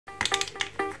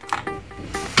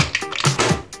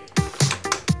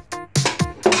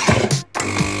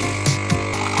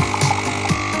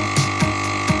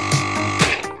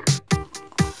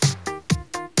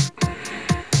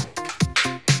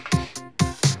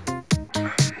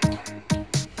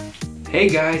Hey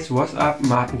guys, what's up?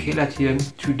 Marten Kählert here.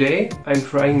 Today I'm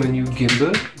trying my new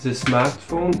gimbal, the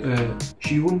smartphone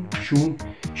Zhiyun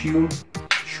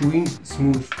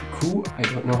Smooth Q. I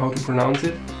don't know how to pronounce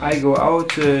it. I go out,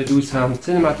 do some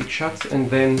cinematic shots, and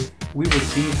then we will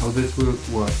see how this will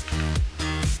work.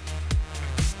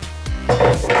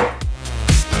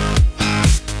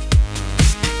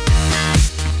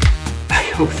 I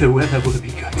hope the weather will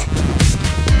be good.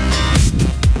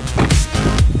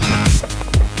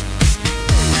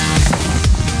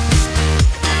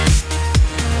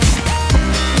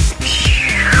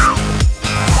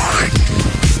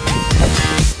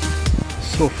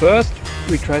 So first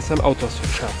we try some outdoor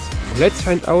shots. Let's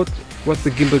find out what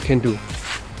the gimbal can do.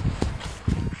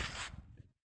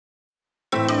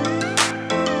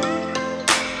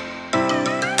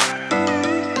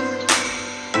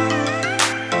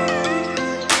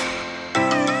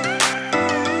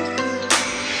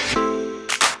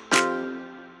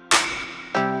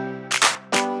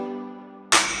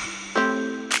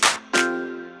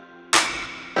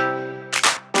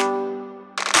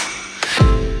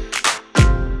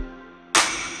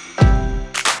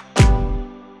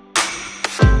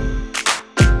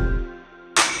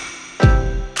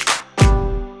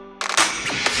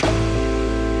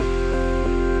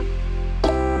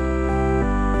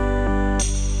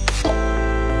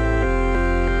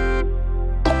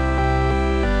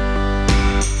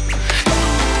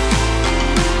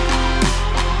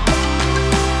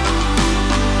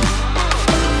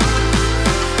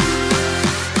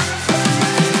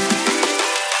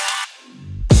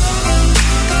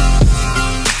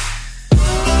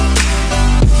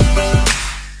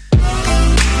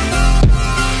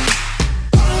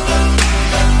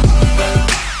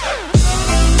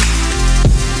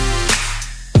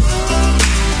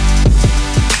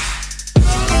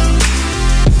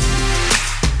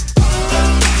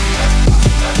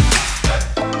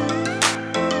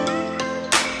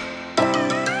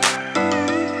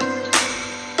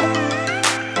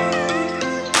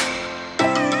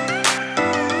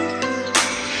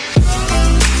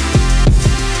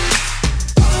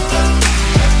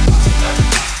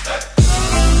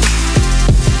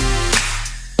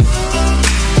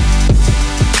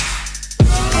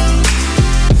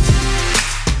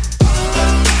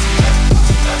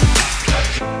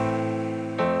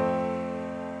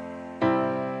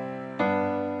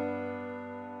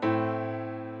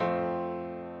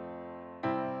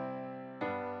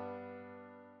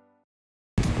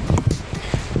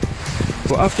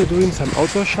 So after doing some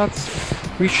outdoor shots,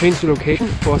 we change the location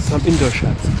for some indoor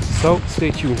shots. So stay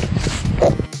tuned.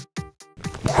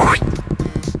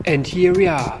 And here we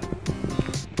are.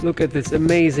 Look at this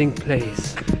amazing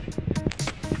place.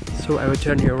 So I will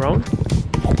turn you around.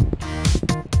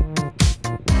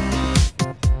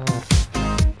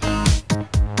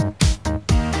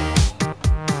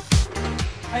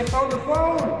 I found the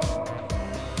phone!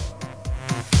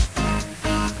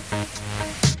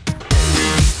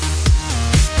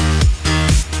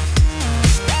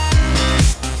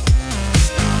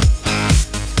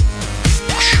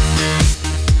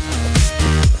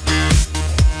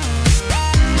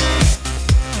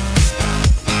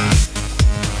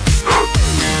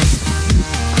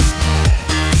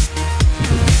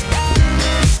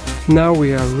 Now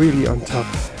we are really on top.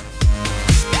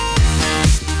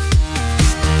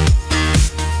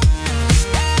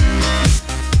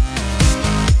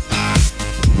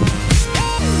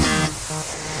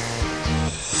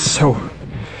 So,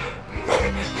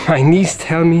 my knees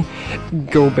tell me,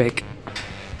 go back.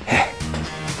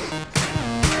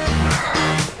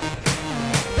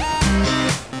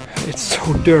 It's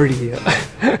so dirty here.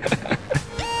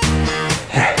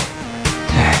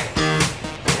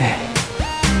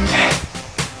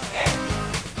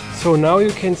 So now you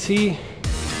can see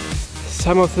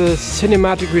some of the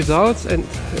cinematic results, and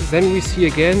then we see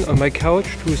again on my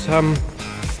couch to some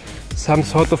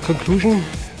sort of conclusion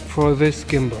for this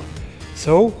gimbal.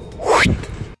 So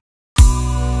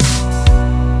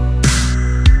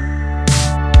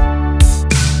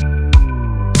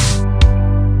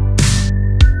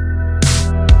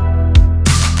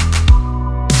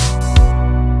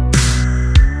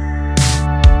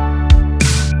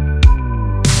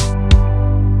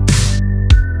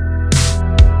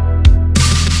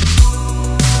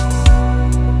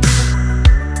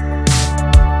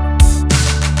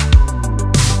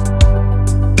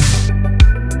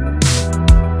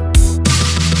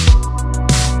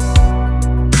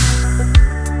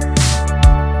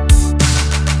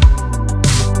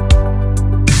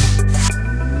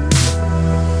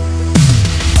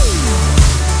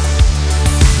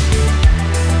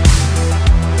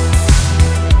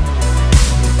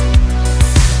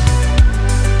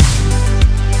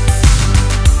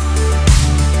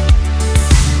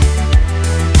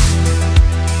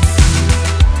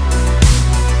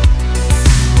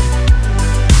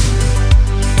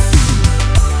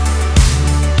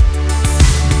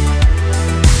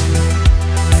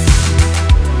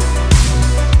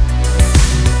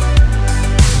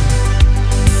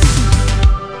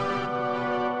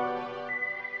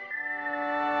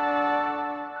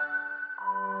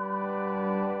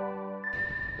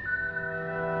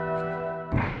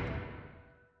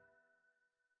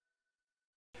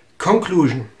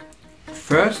Conclusion.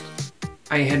 First,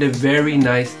 I had a very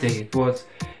nice day.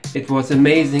 It was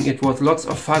amazing. It was lots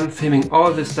of fun filming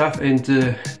all this stuff, and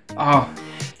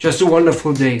just a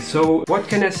wonderful day. So what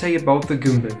can I say about the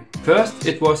gimbal? First,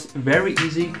 it was very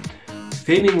easy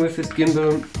filming with this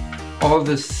gimbal all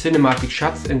the cinematic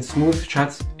shots and smooth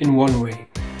shots in one way.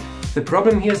 The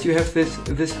problem here is you have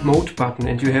this mode button,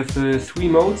 and you have 3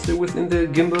 modes within the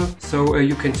gimbal, so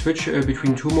you can switch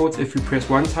between 2 modes if you press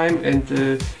one time, and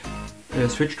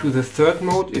switch to the 3rd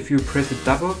mode if you press it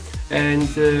double, and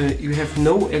you have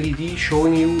no LED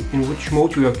showing you in which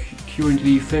mode you are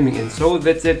currently filming in. So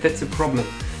that's a problem.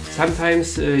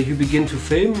 Sometimes you begin to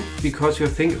film because you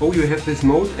think, oh, you have this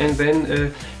mode, and then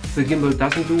the gimbal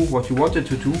doesn't do what you wanted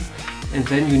to do, and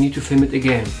then you need to film it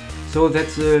again. So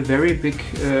that's a very big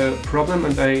problem,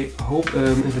 and I hope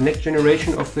in the next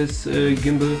generation of this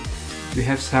gimbal you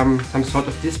have some sort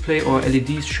of display or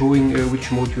LEDs showing which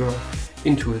mode you are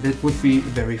into. That would be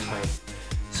very fine.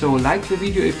 So like the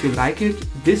video if you like it,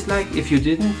 dislike if you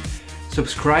didn't,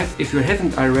 subscribe if you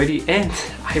haven't already, and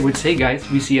I would say guys,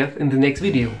 we see us in the next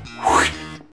video.